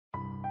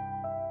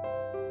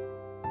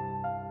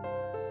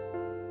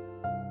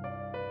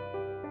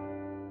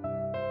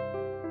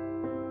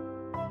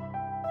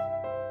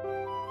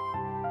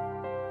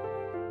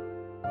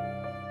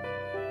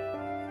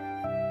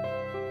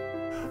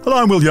Hello,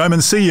 I'm Will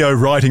Yeoman, CEO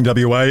of Writing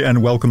WA,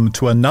 and welcome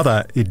to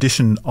another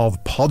edition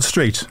of Pod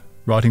Street,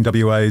 Writing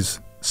WA's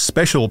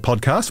special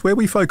podcast where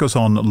we focus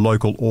on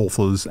local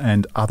authors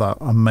and other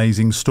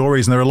amazing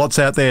stories. And there are lots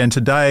out there, and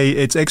today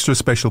it's extra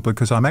special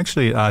because I'm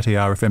actually at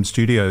RTR FM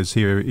Studios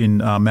here in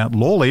Mount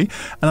Lawley,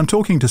 and I'm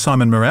talking to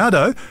Simon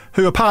Miraudo,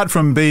 who, apart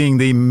from being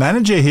the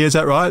manager here, is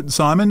that right,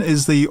 Simon,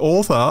 is the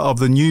author of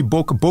the new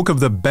book of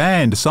the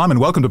Band. Simon,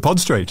 welcome to Pod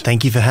Street.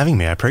 Thank you for having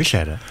me. I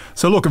appreciate it.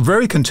 So look, a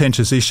very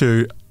contentious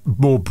issue.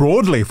 More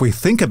broadly, if we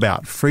think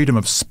about freedom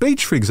of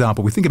speech, for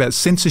example, we think about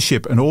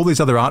censorship and all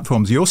these other art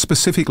forms. You're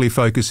specifically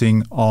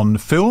focusing on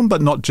film,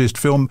 but not just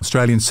film,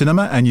 Australian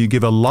cinema, and you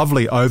give a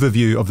lovely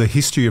overview of the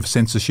history of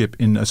censorship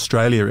in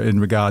Australia in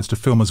regards to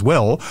film as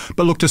well.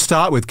 But look, to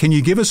start with, can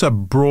you give us a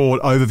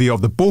broad overview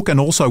of the book and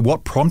also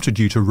what prompted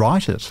you to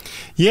write it?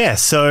 Yeah,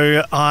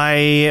 so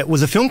I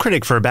was a film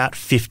critic for about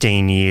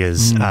 15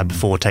 years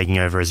before taking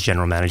over as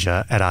general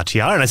manager at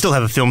RTR, and I still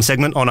have a film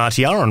segment on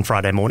RTR on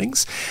Friday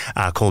mornings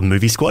called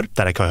Movie Squad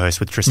that I co-host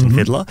with Tristan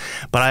Fiddler.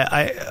 But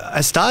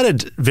I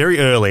started very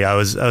early. I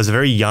was a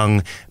very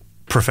young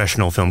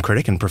professional film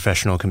critic, and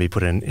professional can be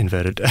put in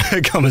inverted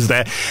commas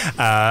there.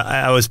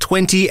 I was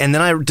 20, and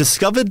then I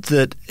discovered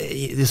that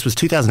this was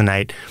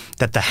 2008,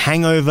 that The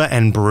Hangover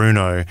and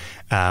Bruno,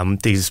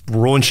 these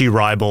raunchy,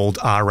 ribald,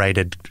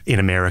 R-rated in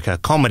America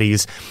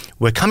comedies,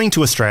 were coming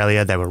to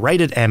Australia. They were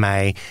rated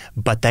MA,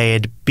 but they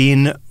had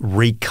been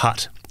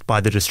recut by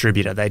the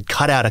distributor. They'd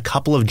cut out a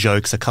couple of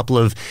jokes, a couple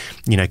of,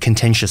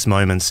 contentious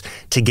moments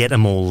to get a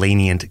more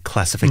lenient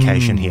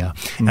classification here.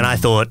 And I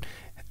thought,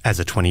 as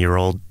a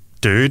 20-year-old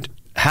dude,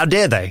 how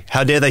dare they?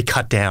 How dare they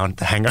cut down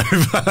The Hangover?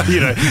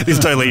 These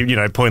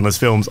totally, pointless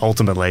films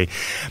ultimately.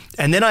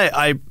 And then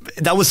I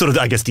that was sort of,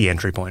 I guess, the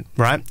entry point,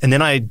 right? And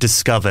then I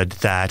discovered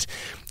that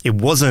it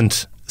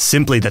wasn't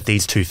simply that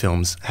these two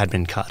films had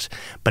been cut,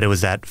 but it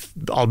was that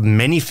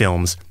many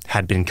films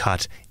had been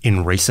cut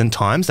in recent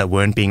times that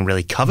weren't being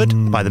really covered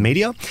by the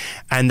media,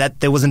 and that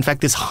there was in fact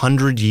this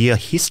 100-year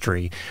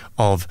history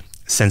of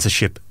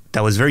censorship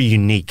that was very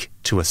unique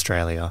to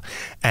Australia.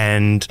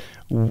 And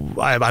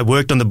I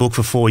worked on the book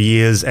for 4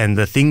 years, and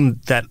the thing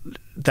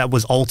that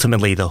was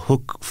ultimately the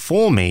hook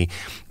for me,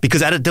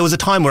 because there was a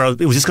time where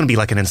it was just going to be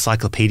like an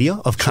encyclopedia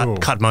of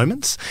cut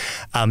moments.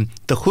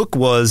 The hook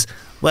was,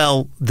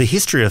 well, the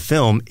history of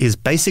film is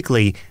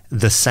basically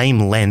the same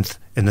length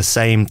in the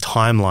same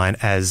timeline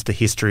as the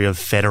history of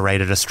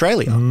federated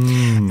Australia.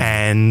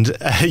 And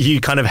you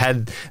kind of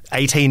had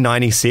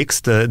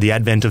 1896, the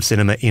advent of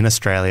cinema in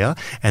Australia,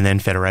 and then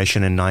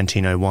federation in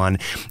 1901.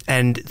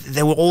 And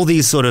there were all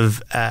these sort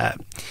of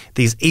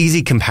these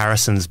easy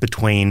comparisons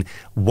between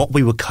what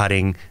we were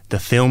cutting, the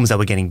films that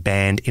were getting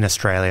banned in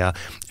Australia,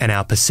 and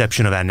our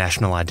perception of our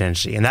national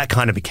identity. And that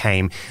kind of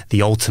became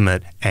the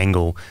ultimate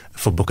angle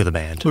for Book of the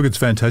Band. Look, it's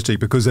fantastic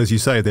because, as you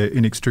say, they're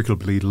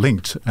inextricably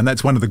linked. And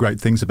that's one of the great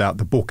things about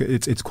the book.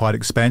 It's quite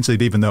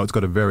expansive, even though it's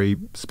got a very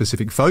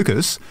specific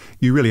focus.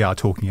 You really are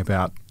talking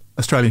about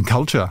Australian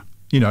culture,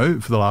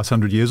 for the last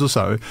 100 years or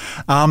so.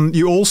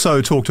 You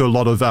also talk to a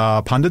lot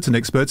of pundits and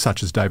experts,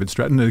 such as David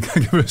Stratton,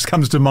 who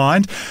comes to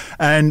mind,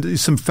 and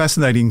some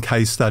fascinating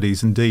case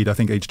studies indeed. I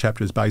think each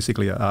chapter is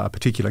basically a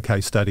particular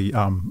case study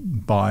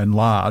by and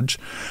large.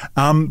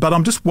 But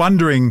I'm just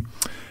wondering,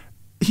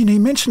 you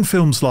mentioned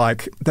films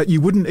like that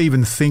you wouldn't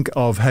even think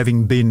of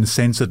having been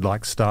censored,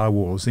 like Star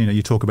Wars.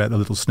 You talk about the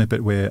little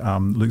snippet where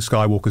Luke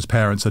Skywalker's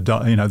parents are,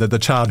 the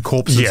charred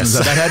corpses. Yes.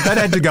 That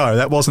had to go.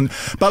 That wasn't.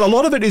 But a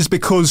lot of it is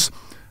because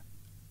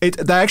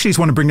they actually just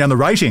want to bring down the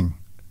rating.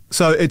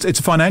 So it's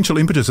a financial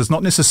impetus. It's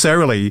not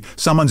necessarily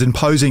someone's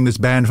imposing this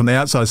ban from the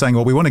outside saying,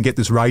 well, we want to get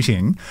this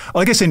rating.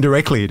 Well, I guess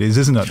indirectly it is,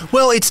 isn't it?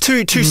 Well, it's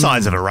two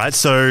sides of it, right?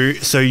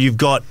 So you've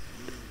got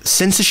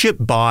censorship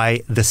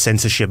by the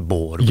censorship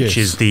board, which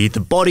is the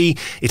body.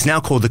 It's now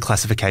called the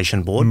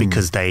classification board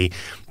because they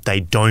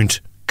don't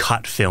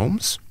cut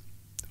films.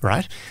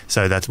 Right?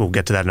 So we'll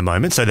get to that in a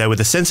moment. So they were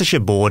the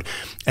censorship board,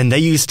 and they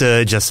used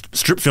to just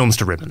strip films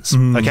to ribbons.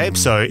 Okay?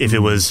 So if it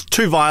was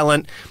too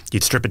violent,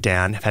 you'd strip it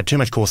down. It had too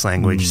much coarse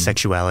language,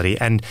 sexuality,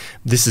 and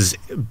this is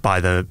by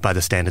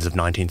the standards of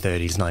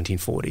 1930s,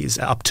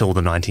 1940s, up till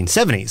the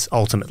 1970s,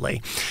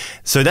 ultimately.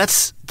 So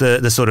that's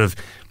the sort of,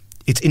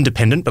 it's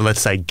independent, but let's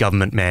say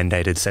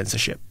government-mandated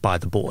censorship by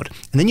the board.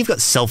 And then you've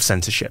got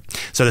self-censorship.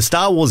 So the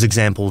Star Wars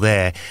example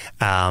there,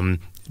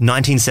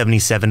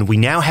 1977, we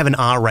now have an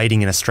R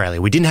rating in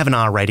Australia. We didn't have an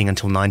R rating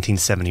until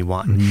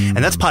 1971. And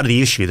that's part of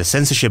the issue. The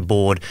censorship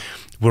board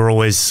were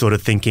always sort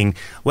of thinking,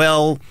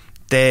 well,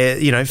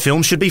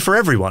 film should be for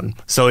everyone.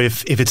 So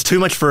if it's too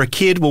much for a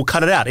kid, we'll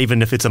cut it out,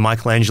 even if it's a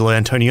Michelangelo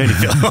Antonioni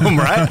film,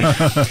 right?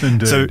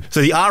 So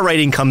the R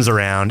rating comes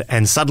around,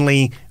 and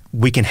suddenly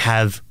we can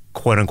have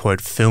quote-unquote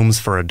films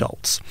for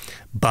adults.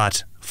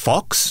 But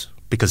Fox,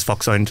 because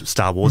Fox owned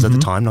Star Wars at the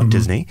time, not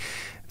Disney,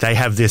 they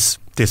have this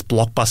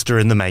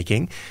blockbuster in the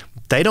making.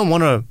 They don't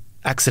want to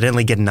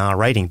accidentally get an R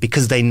rating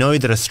because they know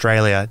that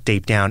Australia,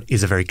 deep down,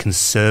 is a very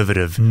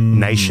conservative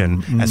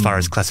nation as far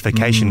as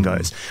classification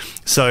goes.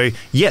 So,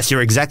 yes,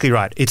 you're exactly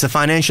right. It's a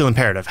financial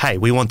imperative. Hey,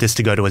 we want this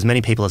to go to as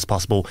many people as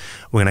possible.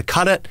 We're going to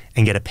cut it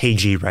and get a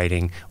PG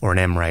rating or an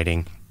M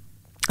rating.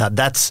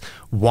 That's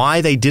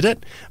why they did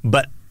it,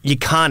 but you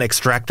can't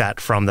extract that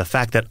from the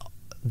fact that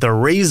the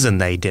reason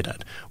they did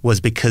it was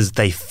because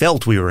they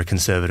felt we were a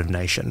conservative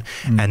nation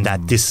and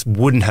that this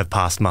wouldn't have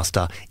passed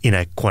muster in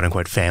a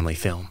quote-unquote family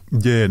film.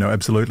 Yeah, no,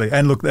 absolutely.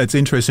 And look, it's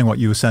interesting what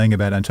you were saying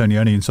about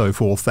Antonioni and so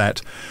forth,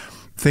 that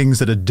things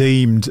that are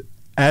deemed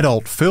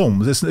adult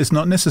films, it's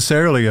not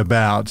necessarily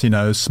about,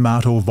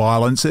 smart or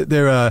violence.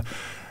 There are...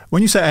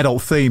 When you say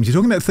adult themes, you're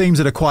talking about themes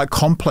that are quite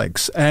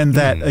complex and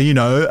that, a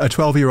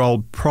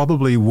 12-year-old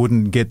probably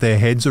wouldn't get their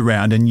heads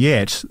around, and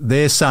yet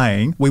they're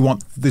saying, we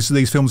want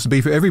these films to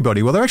be for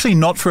everybody. Well, they're actually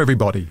not for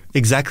everybody.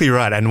 Exactly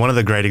right. And one of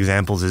the great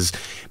examples is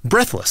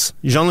Breathless,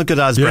 Jean-Luc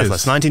Godard's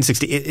Breathless,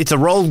 1960. It's a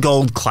rolled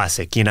gold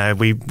classic.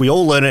 We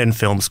all learn it in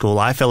film school.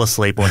 I fell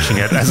asleep watching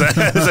it as a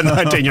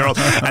 19-year-old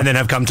and then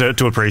have come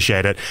to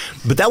appreciate it.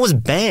 But that was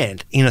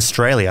banned in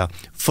Australia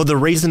for the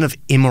reason of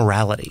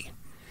immorality.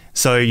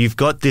 So you've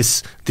got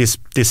this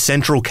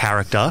central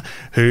character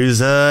who's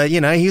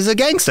he's a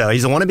gangster.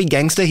 He's a wannabe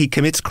gangster. He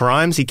commits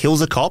crimes. He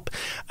kills a cop.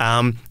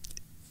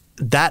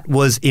 That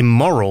was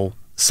immoral,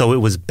 so it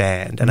was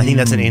banned. And I think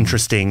that's an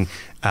interesting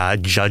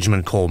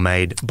judgment call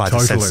made by the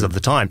censors of the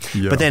time.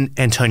 Yeah. But then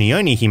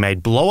Antonioni, he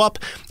made Blow Up,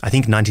 I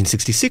think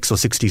 1966 or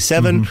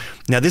 67.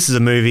 Now, this is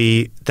a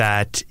movie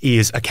that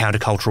is a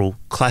countercultural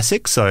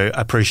classic, so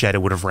I appreciate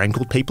it would have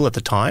rankled people at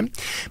the time.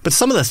 But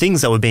some of the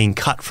things that were being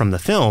cut from the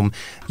film,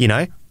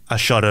 a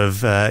shot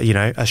of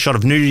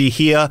nudity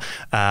here,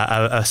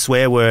 a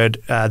swear word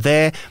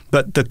there.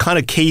 But the kind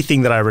of key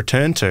thing that I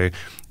return to,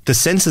 the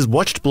censors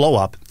watched Blow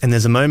Up, and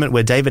there's a moment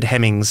where David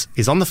Hemmings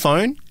is on the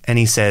phone and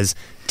he says,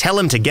 "Tell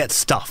him to get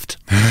stuffed."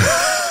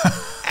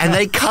 And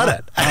they cut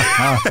it,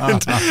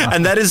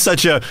 and that's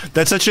such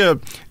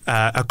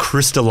a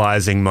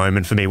crystallizing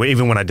moment for me.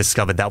 Even when I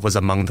discovered that was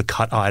among the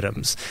cut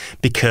items,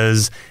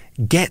 because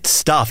get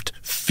stuffed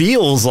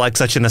feels like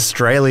such an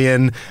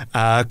Australian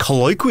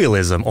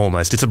colloquialism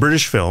almost. It's a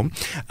British film,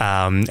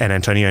 and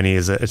Antonioni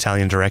is an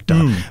Italian director,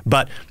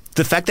 but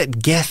the fact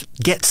that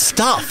get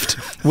stuffed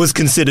was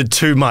considered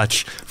too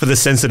much for the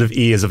sensitive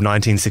ears of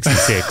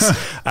 1966.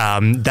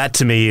 That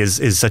to me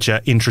is such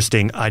an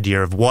interesting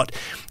idea of what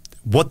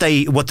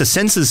the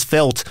censors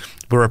felt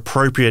were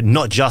appropriate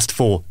not just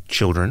for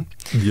children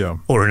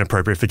or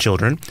inappropriate for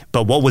children,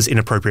 but what was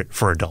inappropriate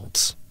for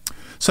adults.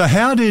 So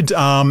how did,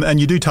 and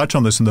you do touch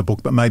on this in the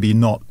book, but maybe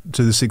not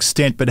to this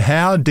extent, but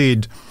how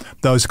did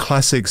those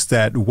classics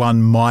that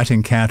one might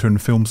encounter in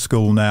film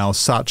school now,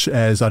 such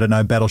as,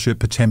 Battleship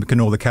Potemkin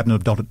or The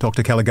Cabinet of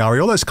Dr.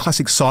 Caligari, all those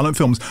classic silent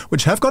films,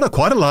 which have got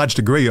quite a large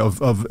degree of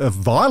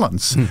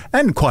violence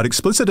and quite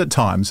explicit at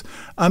times,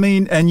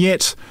 and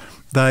yet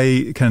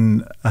they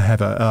can have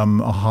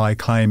a high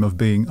claim of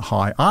being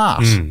high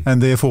art,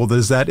 and therefore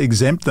does that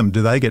exempt them?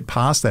 Do they get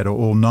past that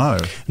or no?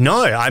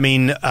 No,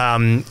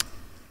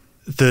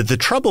 The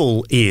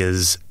trouble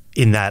is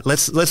in that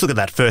let's look at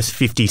that first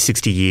 50,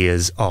 60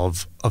 years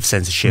of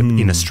censorship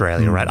in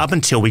Australia, right? Up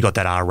until we got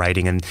that R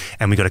rating and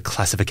we got a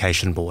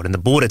classification board. And the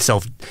board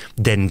itself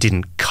then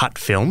didn't cut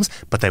films,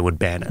 but they would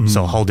ban it.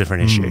 So a whole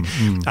different issue.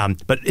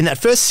 But in that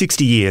first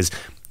 60 years,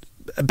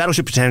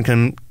 Battleship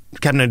Potemkin,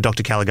 Cabinet of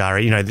Dr.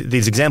 Caligari,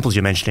 these examples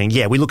you're mentioning,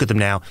 we look at them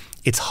now,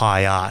 it's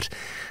high art.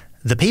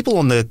 The people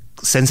on the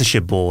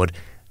censorship board,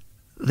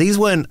 these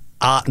weren't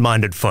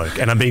art-minded folk,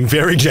 and I'm being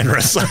very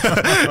generous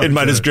in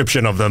my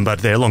description of them, but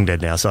they're long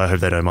dead now, so I hope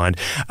they don't mind.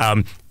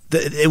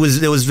 There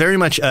was very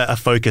much a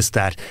focus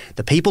that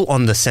the people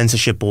on the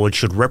censorship board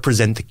should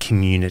represent the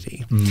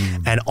community.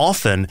 And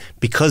often,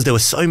 because there were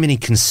so many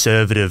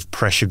conservative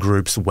pressure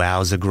groups,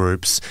 wowser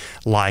groups,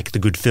 like the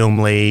Good Film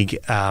League,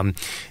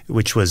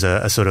 which was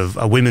a sort of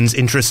a women's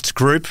interest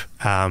group,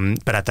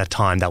 but at that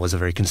time that was a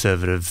very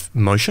conservative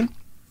motion,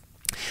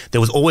 there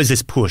was always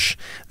this push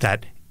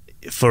that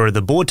for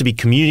the board to be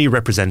community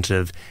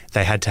representative,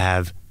 they had to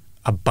have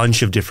a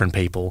bunch of different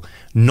people,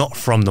 not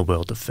from the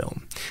world of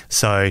film.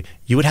 So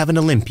you would have an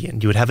Olympian,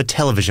 you would have a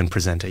television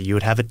presenter, you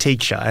would have a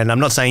teacher. And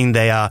I'm not saying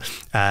they're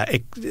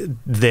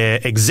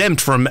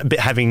exempt from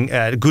having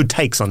good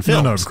takes on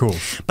films. No, of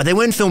course. But they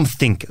weren't film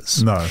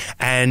thinkers. No.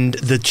 And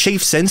the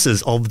chief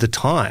censors of the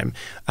time,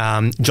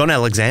 John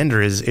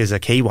Alexander is a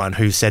key one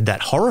who said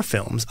that horror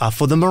films are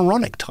for the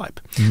moronic type.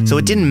 So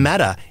it didn't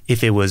matter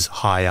if it was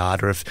high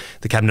art or if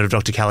The Cabinet of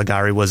Dr.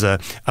 Caligari was a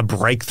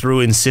breakthrough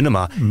in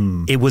cinema.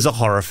 It was a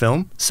horror film.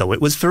 So it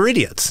was for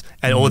idiots,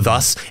 or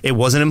thus it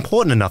wasn't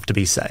important enough to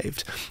be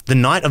saved. The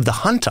Night of the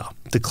Hunter,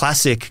 the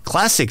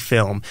classic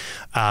film,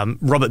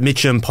 Robert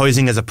Mitchum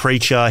posing as a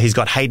preacher, he's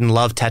got hate and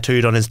love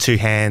tattooed on his two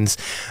hands.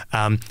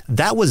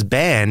 That was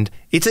banned.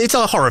 It's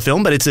a horror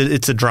film, but it's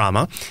a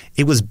drama.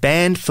 It was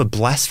banned for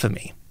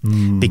blasphemy.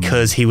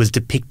 Because he was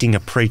depicting a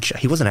preacher.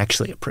 He wasn't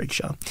actually a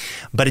preacher.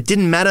 But it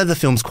didn't matter the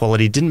film's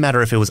quality, it didn't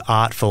matter if it was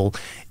artful,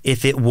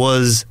 if it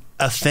was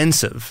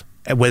offensive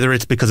whether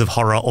it's because of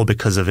horror or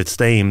because of its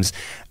themes,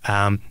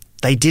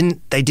 they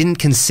didn't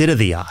consider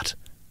the art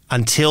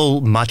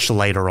until much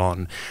later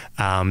on.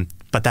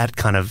 But that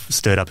kind of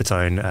stirred up its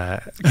own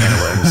can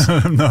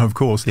of worms. No, of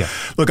course. Yeah.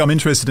 Look, I'm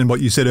interested in what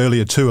you said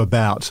earlier too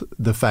about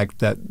the fact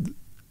that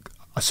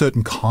a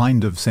certain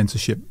kind of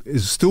censorship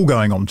is still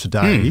going on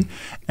today.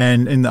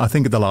 And I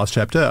think in the last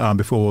chapter,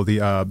 before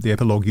the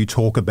epilogue, you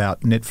talk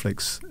about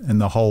Netflix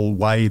and the whole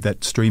way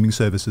that streaming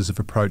services have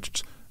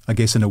approached, I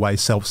guess, in a way,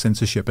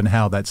 self-censorship and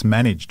how that's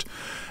managed.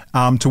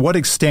 To what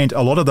extent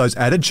a lot of those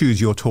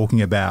attitudes you're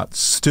talking about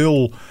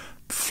still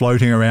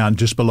floating around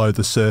just below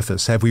the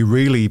surface? Have we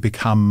really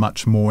become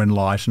much more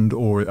enlightened,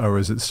 or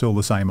is it still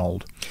the same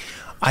old?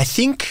 I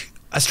think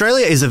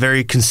Australia is a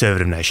very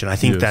conservative nation. I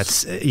think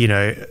that's,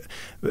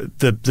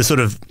 the sort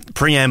of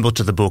preamble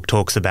to the book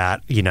talks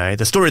about,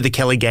 the story of the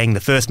Kelly Gang, the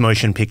first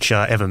motion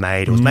picture ever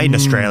made. It was made in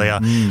Australia.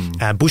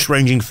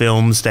 Bushranging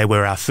films, they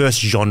were our first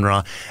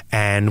genre.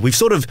 And we've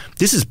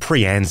this is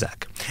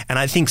pre-Anzac. And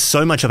I think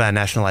so much of our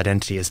national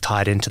identity is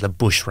tied into the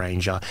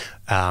bushranger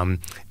and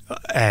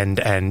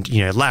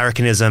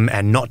larrikinism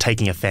and not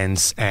taking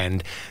offence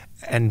and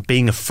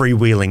being a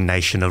freewheeling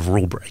nation of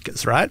rule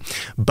breakers, right?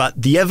 But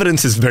the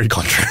evidence is very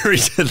contrary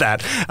to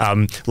that,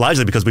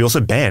 largely because we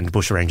also banned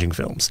bushranging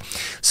films.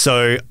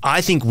 So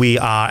I think we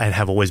are and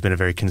have always been a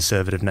very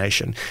conservative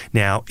nation.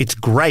 Now, it's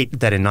great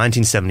that in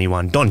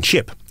 1971, Don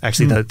Chipp,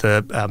 actually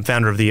the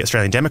founder of the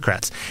Australian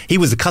Democrats, he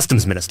was the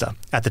customs minister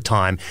at the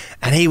time,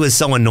 and he was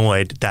so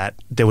annoyed that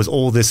there was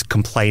all this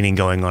complaining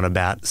going on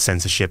about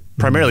censorship,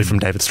 primarily from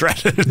David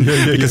Stratton,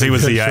 because he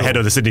was the head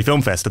of the Sydney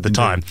Film Fest at the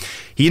time.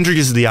 He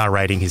introduces the R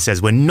rating. He says,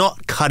 we're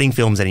not cutting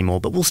films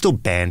anymore, but we'll still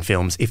ban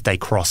films if they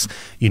cross,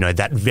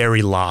 that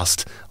very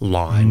last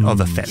line of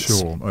offence.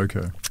 Sure,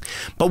 okay.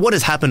 But what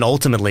has happened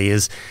ultimately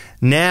is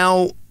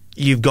now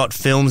you've got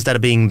films that are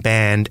being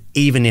banned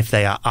even if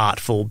they are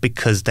artful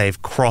because they've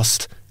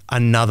crossed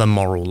another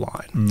moral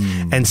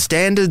line. And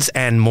standards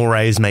and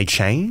mores may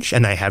change,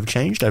 and they have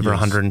changed over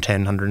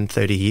 110,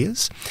 130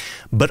 years.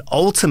 But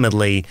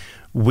ultimately,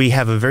 we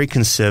have a very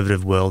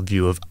conservative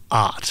worldview of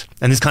art.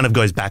 And this kind of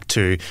goes back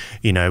to,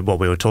 what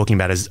we were talking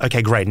about is,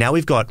 okay, great. Now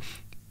we've got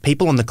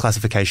people on the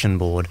classification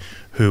board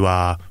who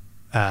are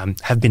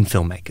have been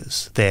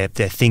filmmakers. They're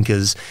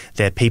thinkers.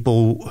 They're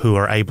people who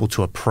are able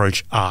to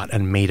approach art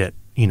and meet it,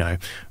 meet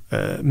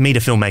a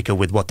filmmaker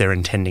with what they're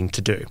intending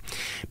to do.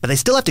 But they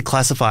still have to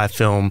classify a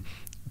film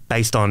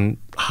based on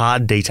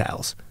hard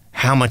details.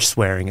 How much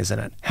swearing is in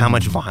it? How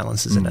much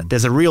violence is in it?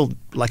 There's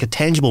a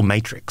tangible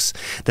matrix.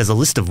 There's a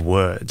list of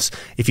words.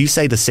 If you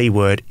say the C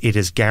word, it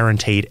is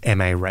guaranteed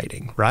MA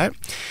rating, right?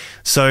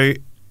 So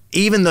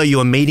even though you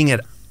are meeting it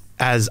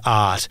as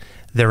art,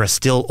 there are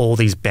still all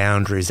these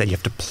boundaries that you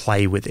have to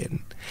play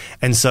within.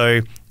 And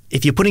so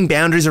if you're putting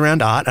boundaries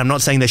around art, I'm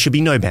not saying there should be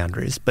no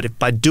boundaries, but if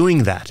by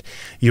doing that,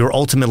 you're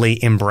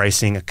ultimately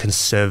embracing a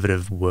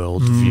conservative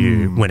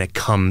worldview when it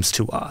comes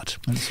to art.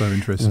 That's so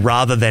interesting.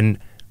 Rather than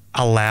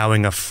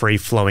allowing a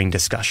free-flowing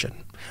discussion.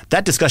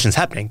 That discussion's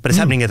happening, but it's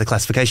happening at the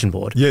classification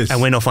board. Yes.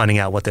 And we're not finding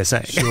out what they're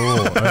saying.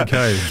 Sure,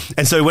 okay.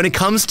 And so when it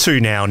comes to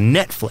now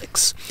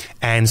Netflix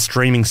and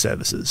streaming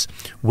services,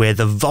 where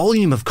the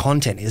volume of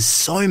content is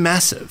so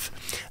massive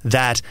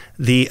that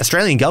the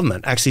Australian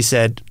government actually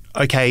said,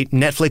 okay,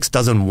 Netflix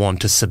doesn't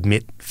want to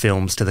submit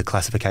films to the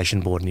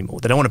classification board anymore.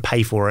 They don't want to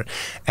pay for it,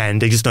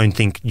 and they just don't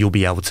think you'll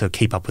be able to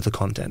keep up with the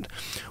content.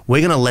 We're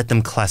going to let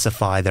them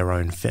classify their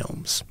own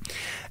films.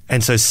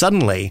 And so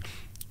suddenly,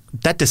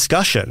 that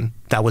discussion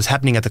that was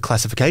happening at the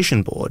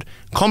classification board,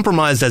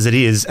 compromised as it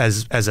is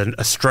as an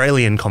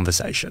Australian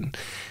conversation,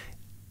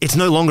 it's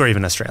no longer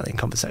even an Australian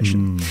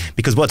conversation.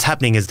 Because what's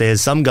happening is there's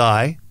some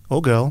guy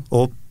or girl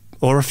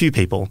or a few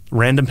people,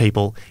 random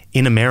people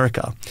in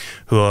America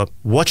who are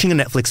watching a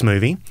Netflix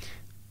movie,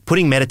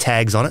 putting meta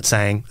tags on it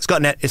saying, it's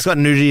got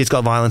nudity, it's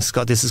got violence, it's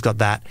got this, it's got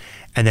that,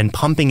 and then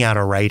pumping out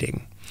a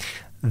rating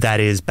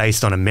that is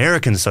based on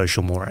American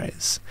social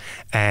mores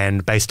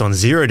and based on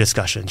zero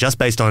discussion, just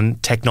based on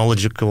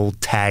technological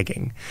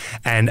tagging.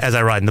 And as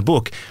I write in the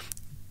book,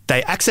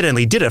 they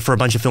accidentally did it for a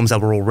bunch of films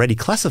that were already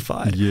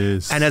classified.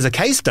 Yes. And as a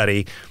case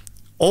study,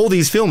 all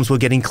these films were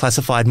getting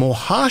classified more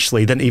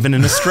harshly than even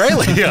in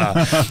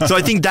Australia. So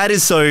I think that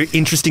is so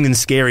interesting and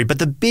scary. But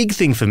the big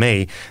thing for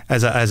me,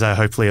 as I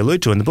hopefully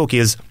allude to in the book,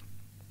 is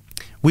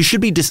we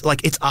should be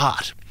it's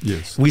art.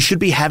 Yes. We should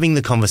be having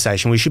the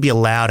conversation. We should be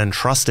allowed and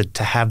trusted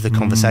to have the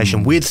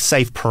conversation with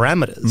safe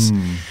parameters.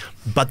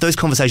 But those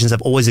conversations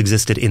have always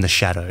existed in the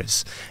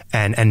shadows,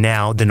 and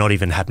now they're not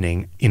even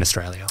happening in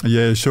Australia.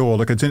 Yeah, sure.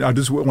 Look, I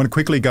just want to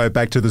quickly go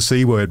back to the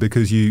C word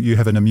because you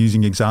have an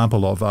amusing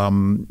example of how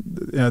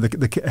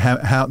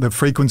the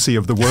frequency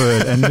of the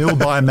word, and nil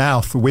by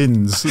mouth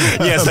wins.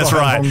 Yes, that's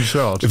right. Long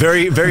shot.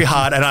 Very, very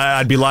hard. And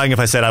I'd be lying if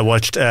I said I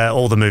watched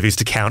all the movies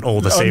to count all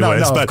the C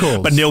words.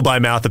 But nil by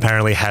mouth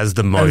apparently has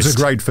the most. It was a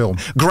great film.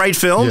 Great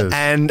film, yes.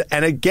 and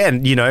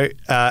again,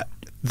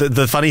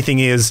 the funny thing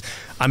is,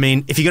 I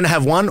mean, if you're going to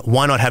have one,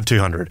 why not have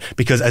 200?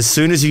 Because as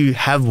soon as you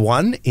have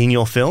one in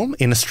your film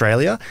in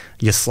Australia,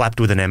 you're slapped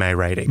with an MA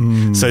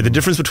rating. So the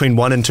difference between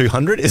 1 and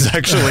 200 is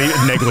actually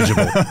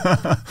negligible.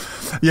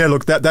 Yeah,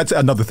 look, that's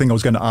another thing I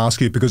was going to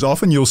ask you, because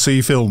often you'll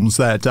see films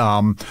that,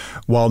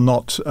 while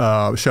not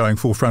showing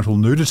full frontal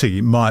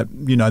nudity,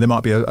 there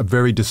might be a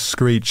very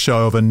discreet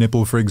show of a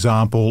nipple, for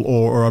example,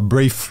 or a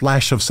brief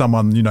flash of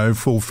someone,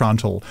 full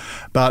frontal.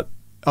 But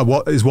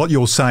what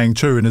you're saying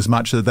true in as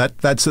much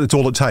that's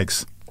all it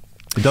takes?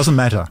 It doesn't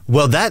matter.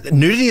 Well, that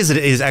nudity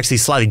is actually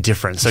slightly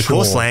different. So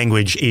coarse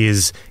language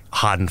is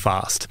hard and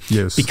fast.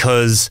 Yes.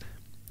 Because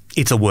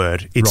it's a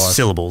word. It's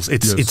syllables.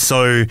 It's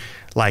so,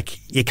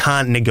 you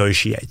can't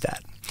negotiate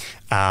that.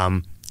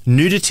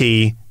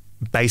 Nudity,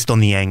 based on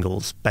the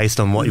angles, based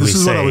on what we see. This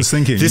is what I was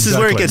thinking. This is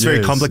where it gets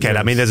very complicated.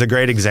 Yes. I mean, there's a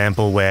great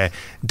example where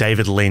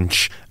David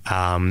Lynch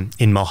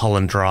in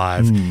Mulholland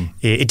Drive,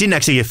 it didn't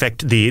actually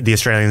affect the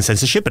Australian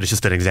censorship, but it's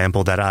just an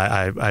example that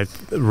I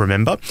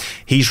remember.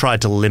 He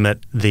tried to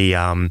limit the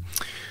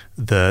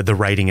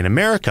rating in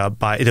America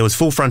there was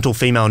full frontal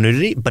female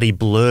nudity, but he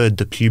blurred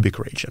the pubic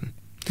region.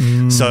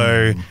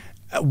 So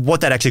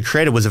what that actually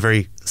created was a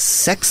very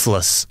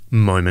sexless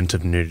moment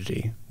of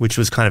nudity, which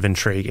was kind of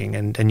intriguing.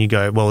 And you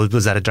go, well,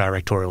 was that a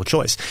directorial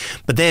choice?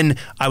 But then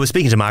I was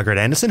speaking to Margaret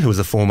Anderson, who was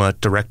a former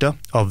director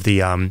of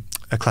the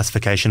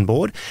classification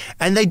board,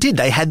 and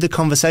they had the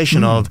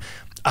conversation of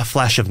a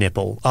flash of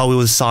nipple. Oh, it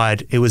was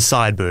side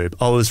boob.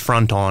 Oh, it was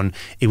front on.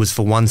 It was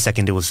for 1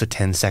 second. It was for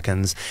 10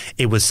 seconds.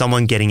 It was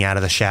someone getting out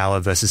of the shower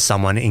versus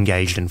someone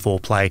engaged in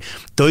foreplay.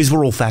 Those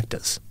were all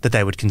factors that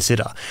they would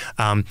consider.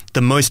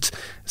 The most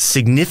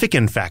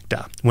significant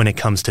factor when it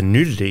comes to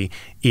nudity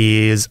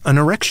is an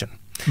erection.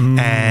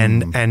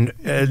 And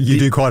you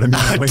do quite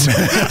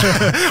amusingly.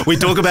 We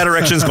talk about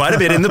erections quite a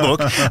bit in the book,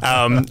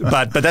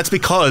 but that's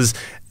because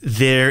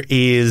there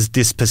is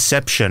this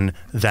perception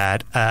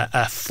that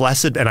a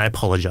flaccid, and I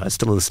apologize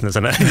to the listeners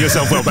and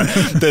yourself, well, but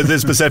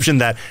there's perception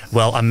that,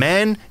 well, a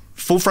man,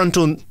 full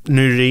frontal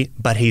nudity,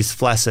 but he's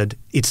flaccid,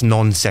 it's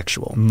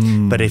non-sexual.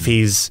 But if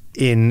he's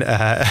in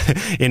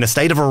a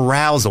state of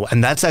arousal,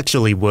 and that's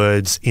actually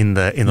words in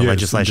the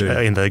legislation,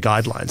 in the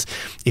guidelines,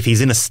 if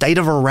he's in a state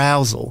of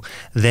arousal,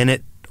 then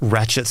it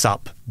ratchets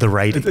up the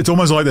rating. It's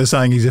almost like they're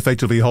saying he's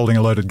effectively holding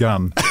a loaded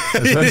gun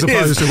as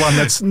opposed to one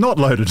that's not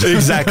loaded.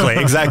 Exactly.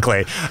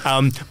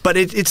 But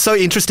it's so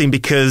interesting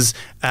because,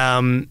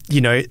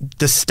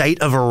 the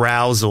state of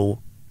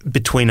arousal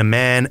between a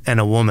man and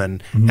a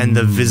woman and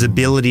the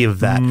visibility of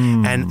that.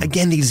 And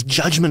again, these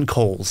judgment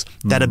calls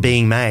that are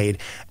being made.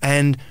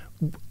 And,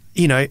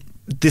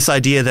 this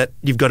idea that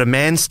you've got a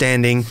man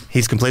standing,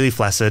 he's completely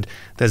flaccid,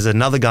 there's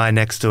another guy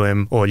next to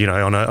him, or,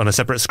 on a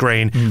separate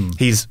screen,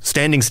 he's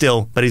standing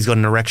still, but he's got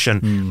an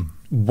erection.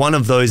 One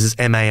of those is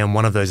MA and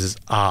one of those is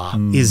R,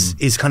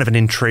 is kind of an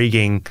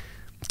intriguing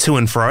to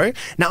and fro.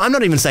 Now, I'm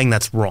not even saying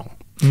that's wrong,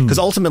 because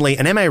ultimately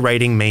an MA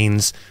rating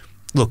means,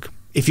 look,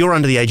 if you're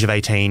under the age of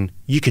 18,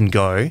 you can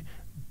go,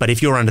 but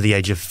if you're under the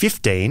age of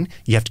 15,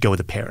 you have to go with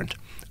a parent.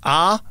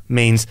 R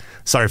means,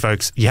 sorry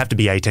folks, you have to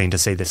be 18 to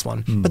see this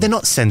one. But they're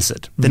not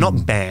censored. They're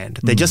not banned.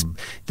 They're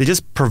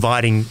just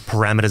providing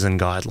parameters and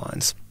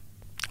guidelines.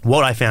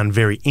 What I found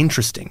very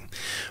interesting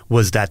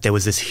was that there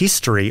was this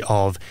history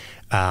of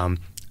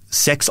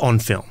sex on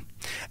film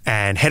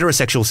and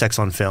heterosexual sex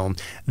on film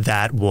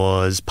that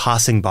was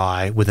passing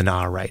by with an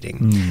R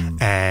rating.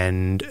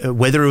 And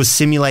whether it was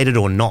simulated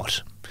or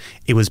not,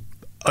 it was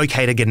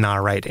okay to get an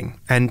R rating.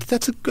 And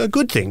that's a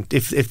good thing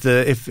if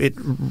it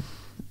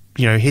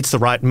hits the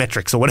right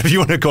metrics or whatever you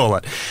want to call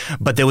it.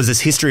 But there was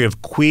this history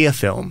of queer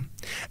film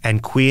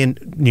and queer,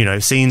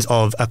 scenes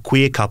of a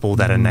queer couple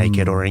that are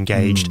naked or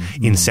engaged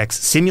in sex,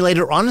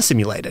 simulated or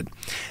unsimulated.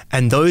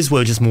 And those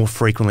were just more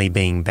frequently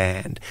being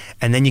banned.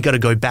 And then you got to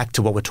go back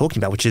to what we're talking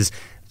about, which is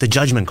the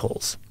judgment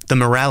calls, the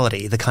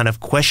morality, the kind of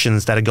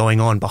questions that are going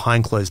on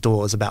behind closed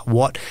doors about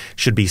what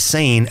should be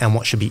seen and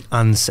what should be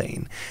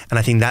unseen. And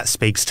I think that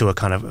speaks to a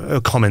kind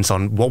of comments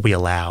on what we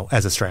allow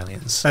as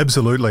Australians.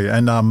 Absolutely.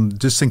 And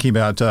just thinking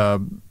about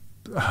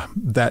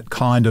that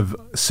kind of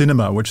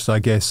cinema, which is, I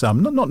guess,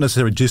 not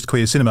necessarily just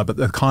queer cinema, but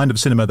the kind of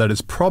cinema that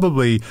is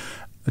probably,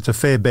 it's a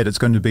fair bet it's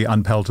going to be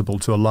unpalatable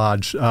to a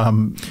large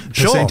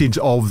percentage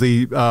of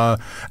the...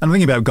 and I'm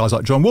thinking about guys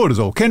like John Waters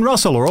or Ken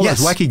Russell or all those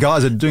wacky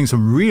guys that are doing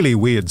some really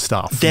weird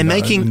stuff. They're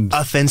making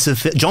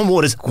offensive... John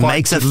Waters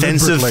makes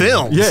offensive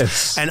films.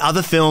 Yes. And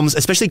other films,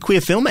 especially queer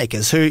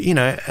filmmakers who,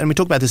 and we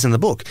talk about this in the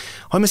book,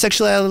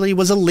 homosexuality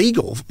was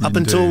illegal up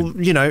until,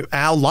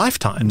 our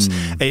lifetimes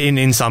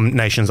in some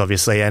nations,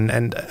 obviously.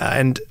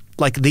 And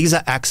these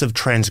are acts of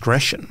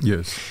transgression.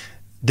 Yes.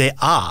 Their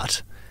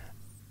art...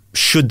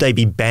 should they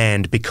be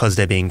banned because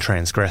they're being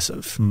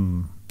transgressive?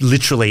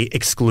 Literally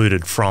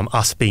excluded from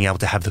us being able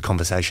to have the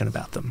conversation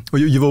about them.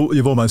 Well,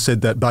 you've almost said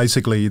that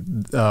basically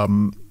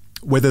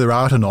whether they're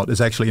art or not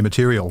is actually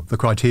immaterial. The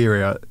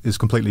criteria is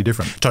completely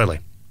different. Totally.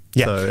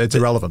 Yeah. So it's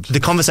irrelevant.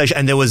 The conversation,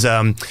 and there was,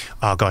 oh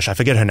gosh, I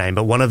forget her name,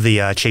 but one of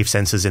the chief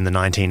censors in the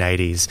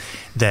 1980s,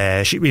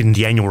 in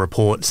the annual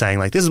report saying,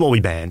 like, this is what we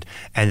banned.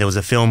 And there was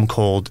a film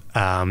called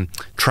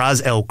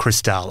Tras El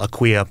Cristal, a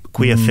queer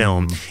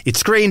film. It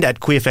screened at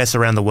Queer Fests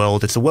around the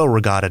world. It's a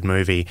well-regarded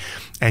movie.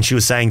 And she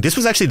was saying, this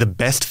was actually the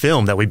best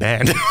film that we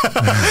banned.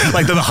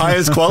 Like, the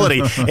highest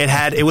quality.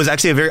 It was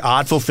actually a very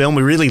artful film.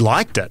 We really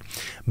liked it.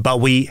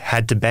 But we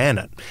had to ban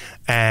it.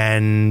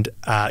 And,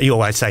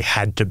 I'd say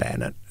had to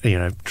ban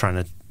it,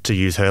 trying to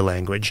use her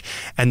language.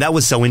 And that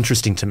was so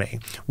interesting to me,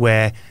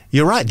 where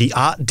you're right, the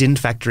art didn't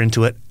factor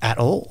into it at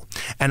all.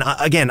 And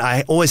again,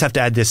 I always have to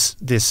add this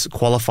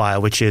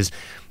qualifier, which is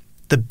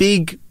the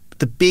big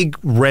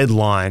red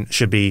line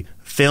should be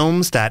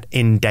films that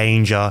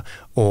endanger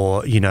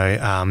or,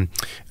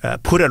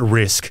 put at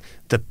risk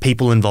the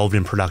people involved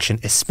in production,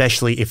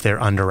 especially if they're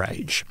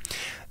underage.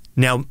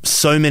 Now,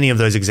 so many of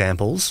those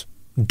examples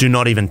do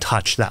not even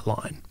touch that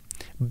line.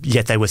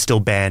 Yet they were still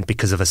banned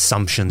because of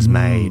assumptions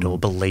made or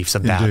beliefs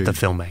about the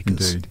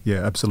filmmakers. Indeed,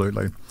 yeah,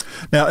 absolutely.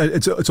 Now,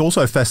 it's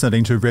also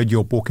fascinating to have read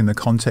your book in the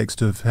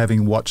context of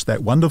having watched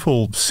that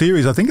wonderful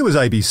series, I think it was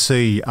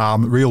ABC,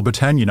 Real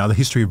Britannia, the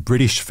history of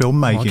British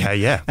filmmaking. Okay,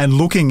 yeah. And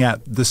looking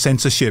at the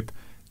censorship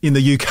in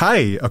the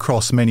UK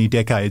across many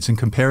decades and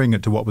comparing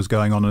it to what was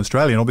going on in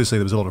Australia. And obviously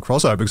there was a lot of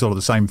crossover because a lot of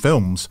the same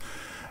films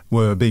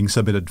were being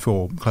submitted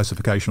for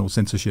classification or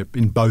censorship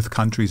in both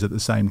countries at the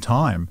same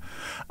time.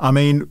 I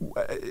mean,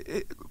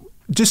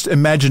 just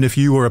imagine if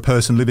you were a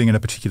person living in a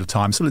particular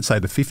time, so let's say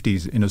the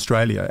 50s in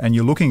Australia, and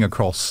you're looking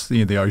across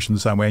the ocean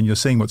somewhere and you're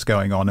seeing what's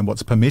going on and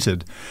what's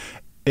permitted.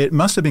 It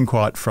must have been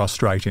quite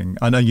frustrating.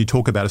 I know you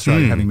talk about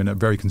Australia having been a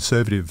very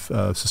conservative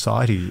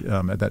society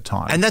at that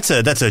time. And that's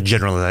a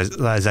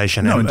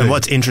generalisation. And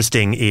what's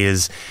interesting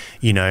is,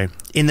 in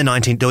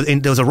the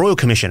there was a Royal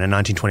Commission in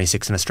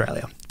 1926 in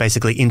Australia,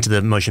 basically into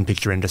the motion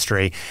picture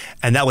industry,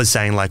 and that was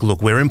saying, like,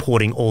 look, we're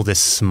importing all this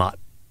smut,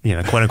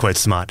 quote unquote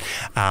smut.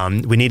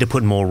 We need to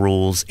put more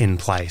rules in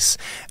place.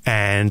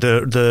 And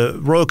the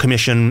Royal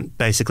Commission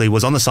basically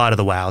was on the side of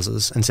the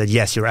wowsers and said,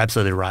 yes, you're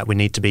absolutely right. We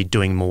need to be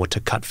doing more to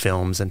cut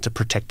films and to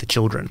protect the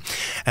children.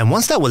 And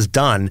once that was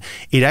done,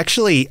 it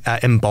actually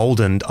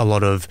emboldened a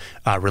lot of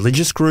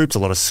religious groups, a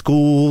lot of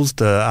schools,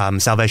 the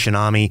Salvation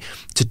Army,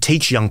 to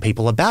teach young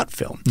people about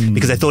film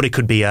because they thought it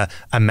could be a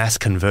mass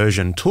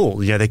conversion tool.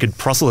 They could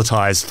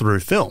proselytize through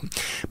film.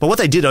 But what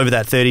they did over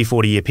that 30,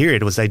 40-year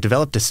period was they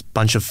developed a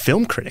bunch of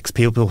film critics,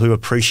 people who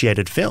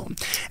appreciated film.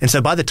 And so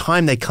by the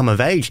time they come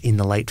of age in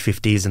the late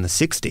 50s and the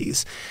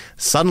 60s,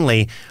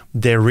 suddenly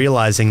they're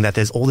realizing that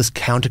there's all this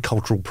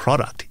countercultural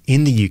product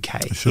in the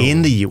UK,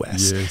 in the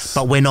US,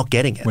 but we're not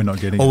getting it.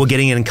 We're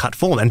getting it in cut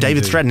form. And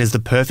David Stratton is the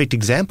perfect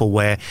example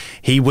where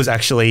he was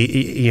actually,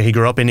 he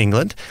grew up in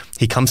England.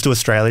 He comes to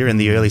Australia in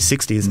the early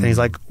 60s and he's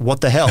like, what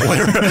the hell?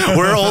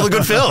 Where are all the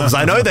good films?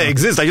 I know they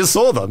exist. I just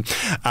saw them.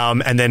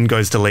 And then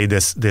goes to lead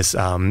this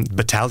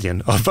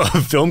battalion of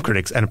film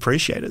critics and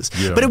appreciators.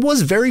 Yeah. But it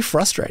was very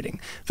frustrating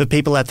for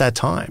people at that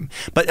time.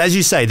 But as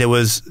you say, there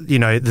was,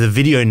 the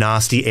video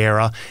nasty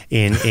era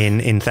in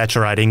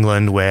Thatcherite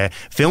England where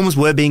films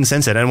were being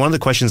censored. And one of the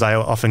questions I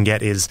often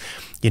get is,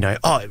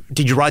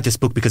 did you write this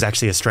book because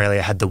actually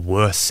Australia had the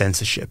worst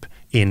censorship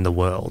in the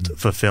world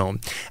for film?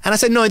 And I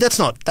said, no, that's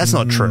not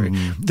true.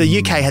 The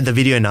UK had the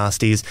video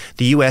nasties.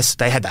 The US,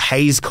 they had the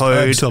Hays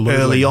Code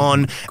early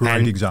on.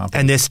 Great example.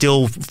 And they're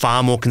still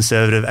far more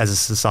conservative as a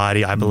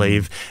society, I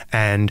believe.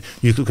 And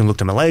you can look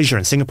to Malaysia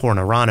and Singapore and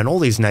Iran and all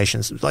these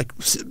nations. Like,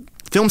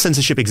 film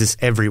censorship exists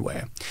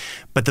everywhere.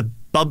 But the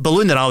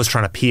balloon that I was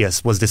trying to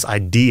pierce was this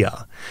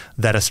idea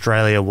that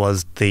Australia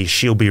was the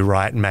she'll be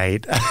right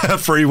mate,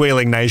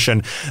 freewheeling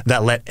nation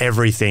that let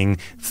everything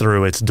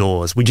through its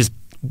doors. We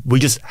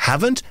just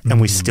haven't,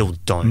 and we still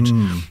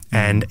don't.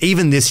 And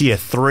even this year,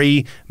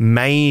 3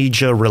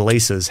 major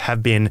releases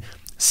have been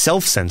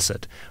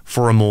self-censored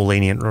for a more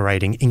lenient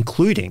rating,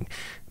 including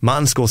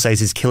Martin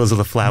Scorsese's Killers of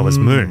the Flowers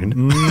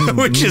Moon,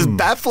 which is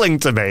baffling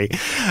to me.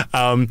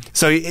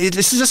 So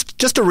this is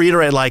just to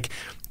reiterate, like,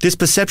 this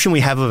perception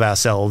we have of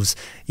ourselves,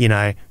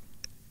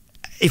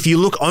 if you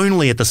look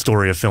only at the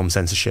story of film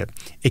censorship,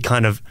 it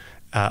kind of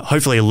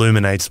hopefully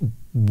illuminates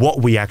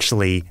what we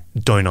actually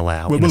don't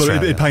allow in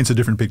Australia. It paints a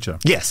different picture.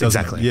 Yes,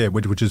 exactly. Yeah,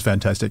 which is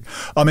fantastic.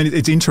 I mean,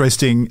 it's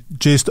interesting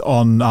just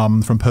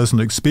on from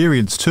personal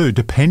experience too,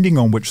 depending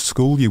on which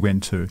school you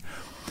went to.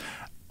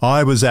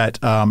 I was at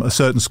a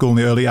certain school in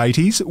the early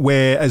 80s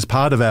where, as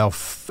part of our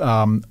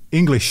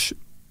English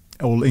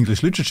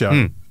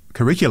literature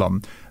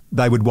curriculum,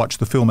 they would watch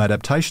the film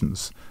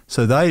adaptations.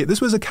 So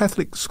this was a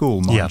Catholic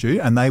school, mind you,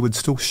 and they would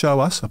still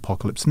show us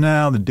Apocalypse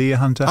Now, The Deer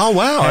Hunter. Oh,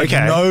 wow,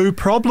 okay. No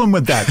problem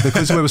with that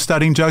because we were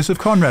studying Joseph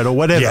Conrad or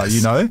whatever,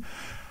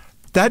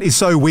 That is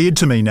so weird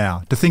to me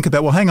now to think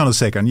about, well, hang on a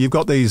second. You've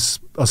got these,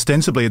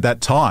 ostensibly at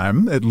that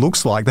time, it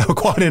looks like they were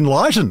quite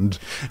enlightened.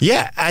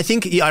 Yeah, I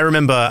think I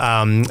remember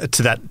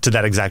to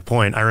that exact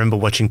point, I remember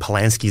watching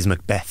Polanski's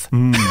Macbeth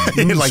in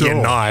like year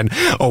 9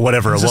 or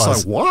whatever it was.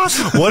 Like, what?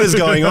 What is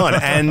going on?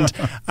 And,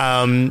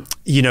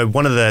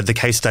 one of the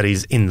case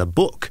studies in the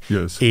book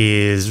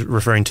is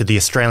referring to The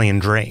Australian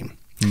Dream.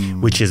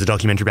 Which is a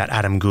documentary about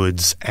Adam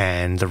Goodes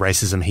and the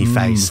racism he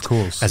faced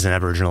as an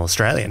Aboriginal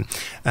Australian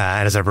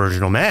and as an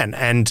Aboriginal man.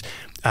 And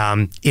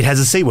it has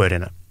a C word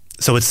in it.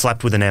 So it's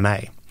slapped with an MA.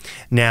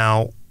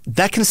 Now,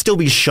 that can still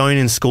be shown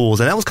in schools.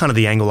 And that was kind of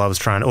the angle I was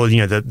trying, or,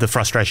 the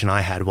frustration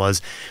I had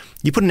was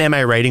you put an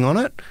MA rating on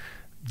it.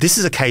 This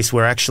is a case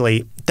where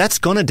actually that's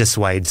going to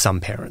dissuade some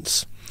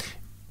parents.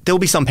 There will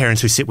be some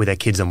parents who sit with their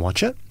kids and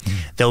watch it.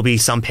 There will be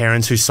some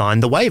parents who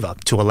sign the waiver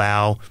to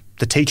allow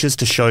the teachers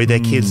to show their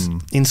kids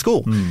in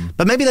school.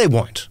 But maybe they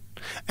won't.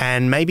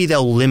 And maybe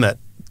they'll limit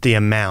the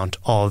amount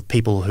of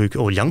people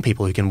or young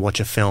people who can watch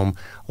a film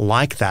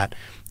like that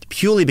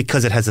purely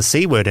because it has a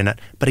C word in it.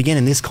 But again,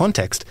 in this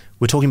context,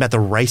 we're talking about the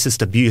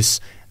racist abuse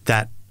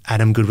that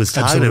Adam Good was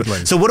targeted.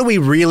 Absolutely. So what are we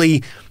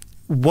really...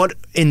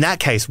 in that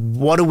case,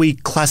 what are we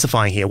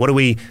classifying here? What are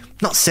we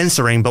not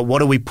censoring, but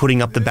what are we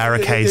putting up the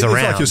barricades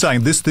around? Like you're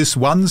saying, this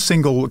one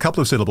single,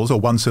 couple of syllables, or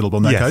one syllable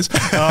in that case,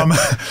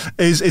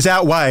 is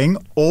outweighing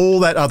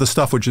all that other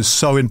stuff which is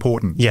so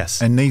important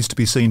and needs to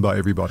be seen by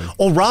everybody.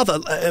 Or rather,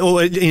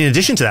 or in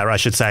addition to that, I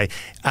should say,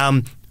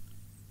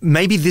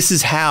 maybe this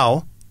is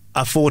how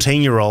a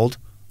 14-year-old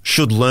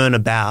should learn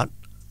about,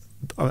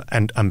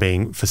 and I'm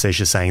being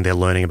facetious saying they're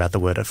learning about the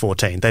word at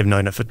 14. They've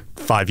known it for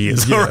 5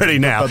 years already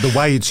now. But the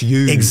way it's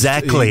used.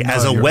 Exactly,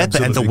 as a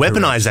weapon, and the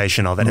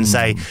weaponization of it, and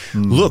say,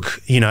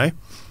 look,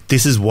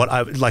 this is what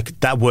I like.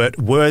 That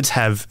words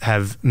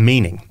have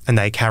meaning and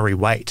they carry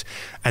weight,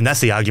 and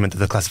that's the argument that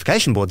the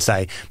classification boards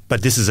say.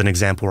 But this is an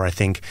example where I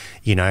think,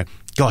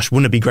 gosh,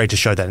 wouldn't it be great to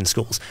show that in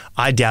schools?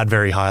 I doubt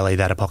very highly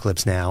that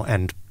Apocalypse Now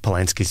and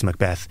Polanski's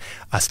Macbeth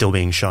are still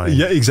being shown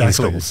in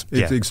schools.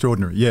 It's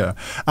extraordinary,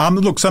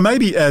 look, so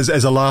maybe as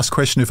a last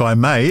question, if I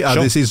may,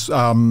 this is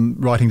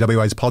Writing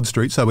WA's Pod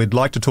Street, so we'd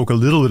like to talk a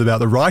little bit about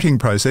the writing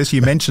process.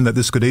 You mentioned that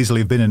this could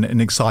easily have been an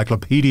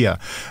encyclopedia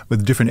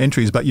with different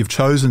entries, but you've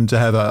chosen to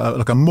have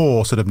a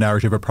more sort of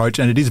narrative approach,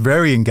 and it is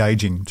very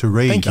engaging to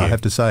read, I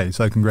have to say,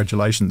 so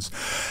congratulations.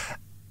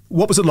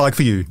 What was it like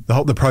for you,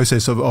 the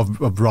process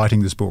of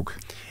writing this book?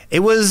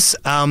 It was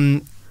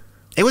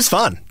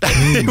fun.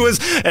 It was.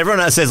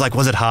 Everyone says,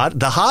 was it hard?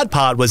 The hard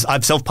part was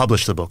I've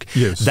self-published the book.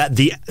 Yes. That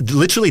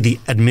literally the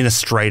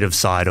administrative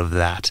side of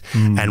that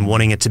and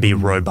wanting it to be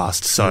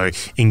robust. So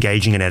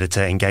engaging an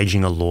editor,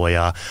 engaging a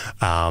lawyer,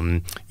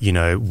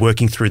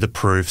 working through the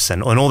proofs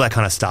and all that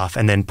kind of stuff,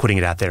 and then putting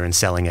it out there and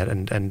selling it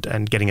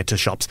and getting it to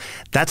shops.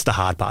 That's the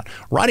hard part.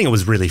 Writing it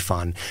was really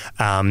fun,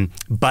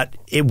 but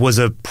it was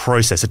a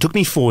process. It took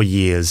me 4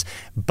 years,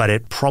 but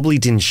it probably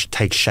didn't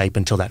take shape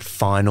until that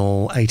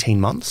final 18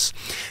 months.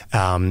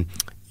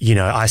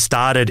 I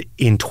started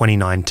in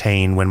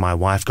 2019 when my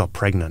wife got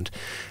pregnant,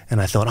 and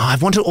I thought, I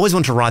always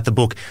want to write the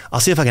book. I'll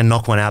see if I can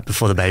knock one out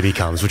before the baby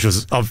comes, which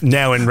was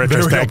now in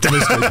retrospect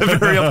a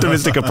very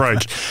optimistic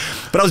approach.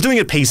 But I was doing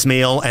it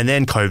piecemeal, and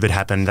then COVID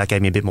happened. That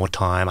gave me a bit more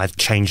time. I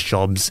changed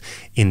jobs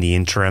in the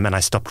interim, and I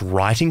stopped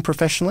writing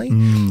professionally,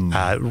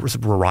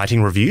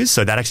 writing reviews.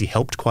 So that actually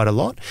helped quite a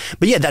lot.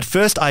 But yeah, that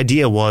first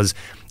idea was,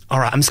 all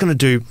right, I'm just going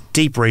to do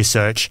deep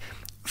research,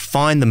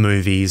 find the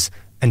movies,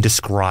 and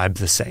describe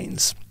the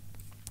scenes.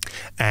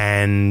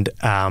 And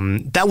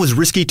that was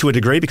risky to a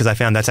degree because I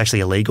found that's actually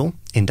illegal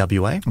in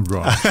WA.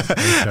 Right.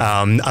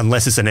 Okay.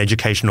 Unless it's an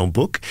educational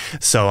book.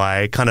 So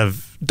I kind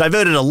of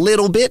diverted a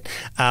little bit.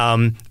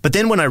 But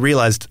then when I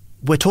realized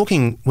we're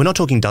not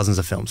talking dozens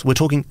of films. We're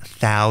talking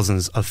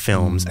thousands of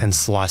films and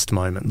sliced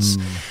moments.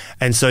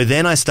 And so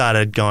then I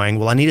started going,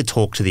 well, I need to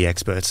talk to the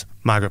experts,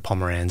 Margaret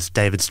Pomeranz,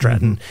 David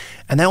Stratton,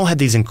 and they all had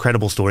these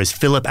incredible stories,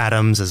 Philip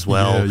Adams as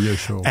well. Yeah,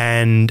 sure.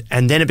 And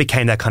then it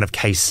became that kind of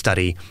case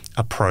study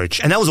approach.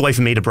 And that was a way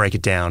for me to break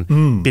it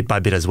down bit by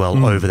bit as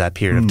well over that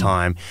period of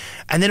time.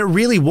 And then it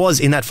really was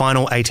in that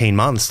final 18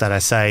 months that I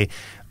say,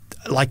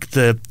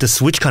 the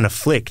switch kind of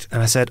flicked,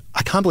 and I said,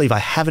 I can't believe I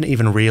haven't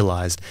even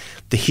realized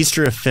the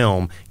history of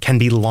film can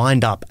be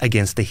lined up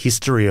against the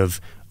history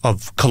of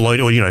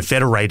colonial,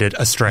 federated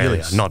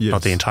Australia, not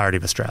the entirety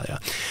of Australia.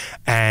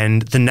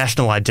 And the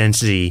national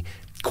identity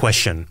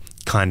question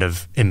kind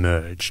of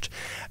emerged.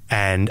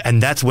 And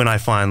that's when I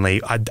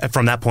finally,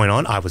 from that point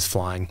on, I was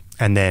flying.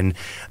 And then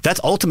that's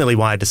ultimately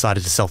why I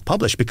decided to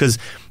self-publish, because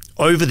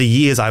over the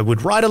years I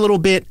would write a little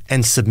bit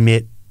and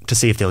submit to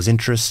see if there was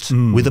interest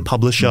with a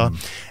publisher.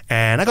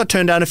 And I got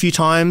turned down a few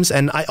times,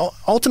 and I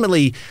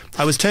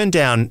was turned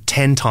down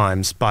 10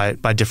 times by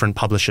different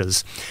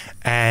publishers.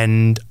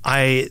 And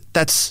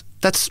that's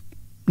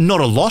not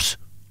a lot,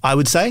 I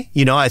would say.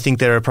 I think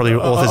there are probably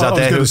authors out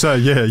there who...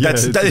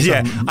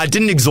 I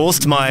didn't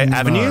exhaust my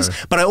avenues,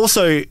 but I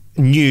also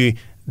knew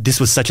this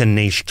was such a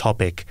niche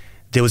topic.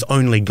 There was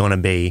only going to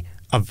be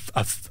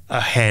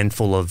a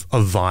handful of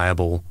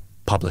viable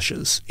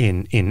publishers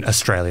in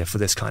Australia for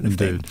this kind of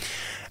Indeed. thing.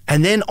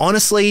 And then,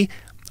 honestly,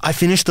 I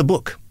finished the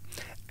book,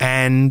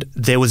 and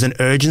there was an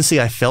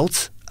urgency I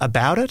felt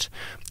about it,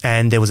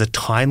 and there was a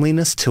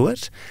timeliness to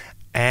it,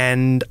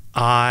 and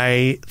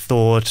I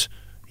thought,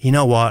 you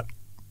know what,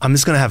 I'm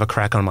just going to have a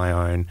crack on my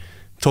own,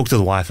 talk to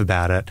the wife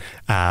about it,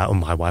 or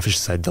my wife, I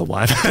should say the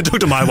wife, talk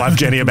to my wife,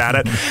 Jenny, about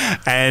it,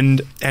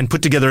 and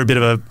put together a bit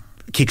of a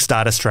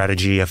Kickstarter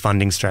strategy, a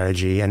funding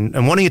strategy,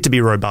 and wanting it to be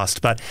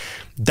robust. But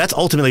that's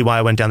ultimately why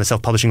I went down the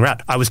self-publishing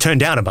route. I was turned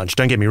down a bunch,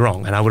 don't get me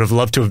wrong, and I would have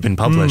loved to have been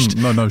published.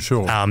 No,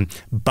 sure.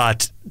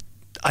 But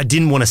I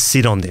didn't want to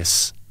sit on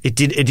this. I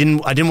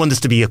didn't want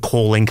this to be a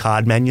calling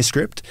card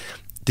manuscript.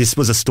 This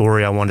was a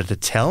story I wanted to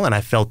tell, and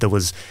I felt there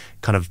was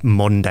kind of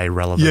modern day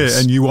relevance.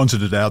 Yeah, and you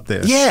wanted it out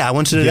there. Yeah, I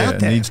wanted it out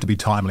there. It needs to be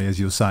timely, as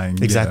you're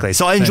saying. Exactly. Yeah,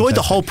 so I enjoyed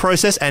the whole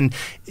process, and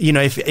you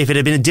know, if it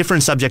had been a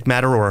different subject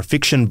matter or a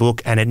fiction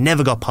book and it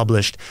never got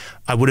published,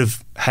 I would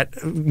have had,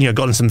 you know,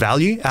 gotten some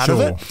value out of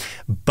it.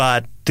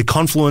 But the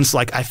confluence,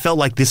 like, I felt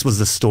like this was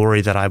the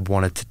story that I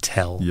wanted to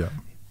tell. Yeah.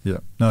 Yeah,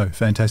 no,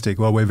 fantastic.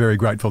 Well, we're very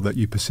grateful that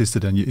you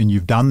persisted and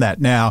you've done that.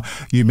 Now,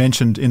 you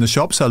mentioned in the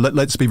shop, so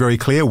let's be very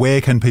clear.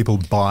 Where can people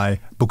buy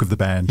Book of the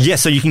Band? Yeah,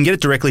 so you can get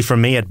it directly from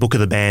me at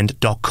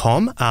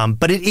bookoftheband.com,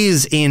 but it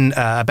is in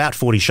about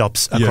 40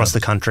 shops across the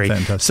country.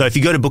 Fantastic. So if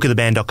you go to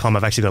bookoftheband.com,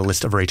 I've actually got a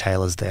list of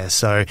retailers there.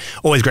 So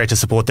always great to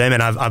support them,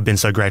 and I've been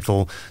so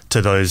grateful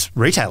to those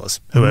retailers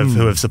who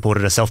have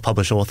supported a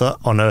self-published author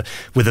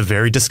with a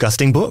very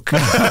disgusting book.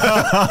 And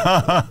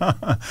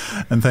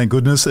thank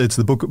goodness it's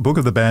the Book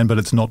of the Band, but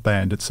it's not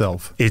banned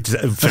itself. It's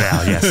for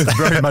now, yes. It's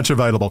very much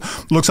available.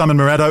 Look, Simon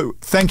Miraudo,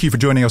 thank you for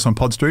joining us on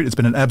Pod Street. It's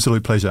been an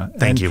absolute pleasure.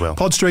 Thank you, Will.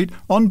 Pod Street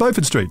on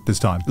Beaufort Street this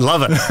time.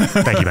 Love it.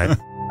 Thank you, mate.